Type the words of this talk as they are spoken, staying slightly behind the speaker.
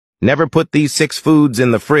Never put these 6 foods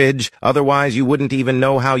in the fridge, otherwise you wouldn't even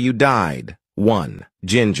know how you died. 1.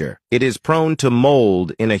 Ginger. It is prone to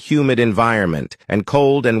mold in a humid environment, and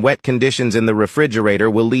cold and wet conditions in the refrigerator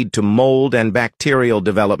will lead to mold and bacterial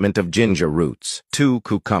development of ginger roots. 2.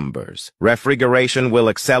 Cucumbers. Refrigeration will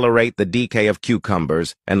accelerate the decay of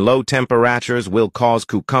cucumbers, and low temperatures will cause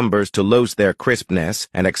cucumbers to lose their crispness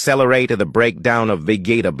and accelerate the breakdown of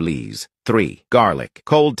vegetables. 3. Garlic.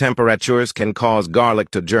 Cold temperatures can cause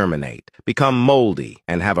garlic to germinate, become moldy,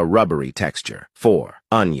 and have a rubbery texture. 4.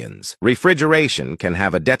 Onions. Refrigeration can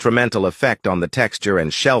have a detrimental effect on the texture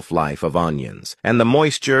and shelf life of onions, and the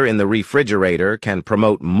moisture in the refrigerator can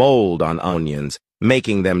promote mold on onions,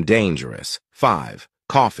 making them dangerous. 5.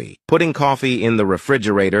 Coffee. Putting coffee in the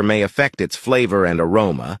refrigerator may affect its flavor and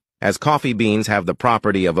aroma, as coffee beans have the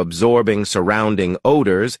property of absorbing surrounding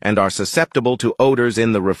odors and are susceptible to odors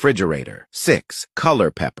in the refrigerator. 6.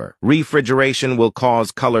 Color pepper. Refrigeration will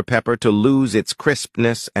cause color pepper to lose its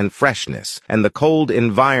crispness and freshness, and the cold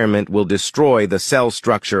environment will destroy the cell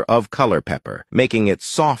structure of color pepper, making it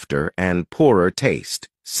softer and poorer taste.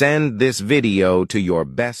 Send this video to your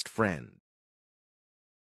best friend.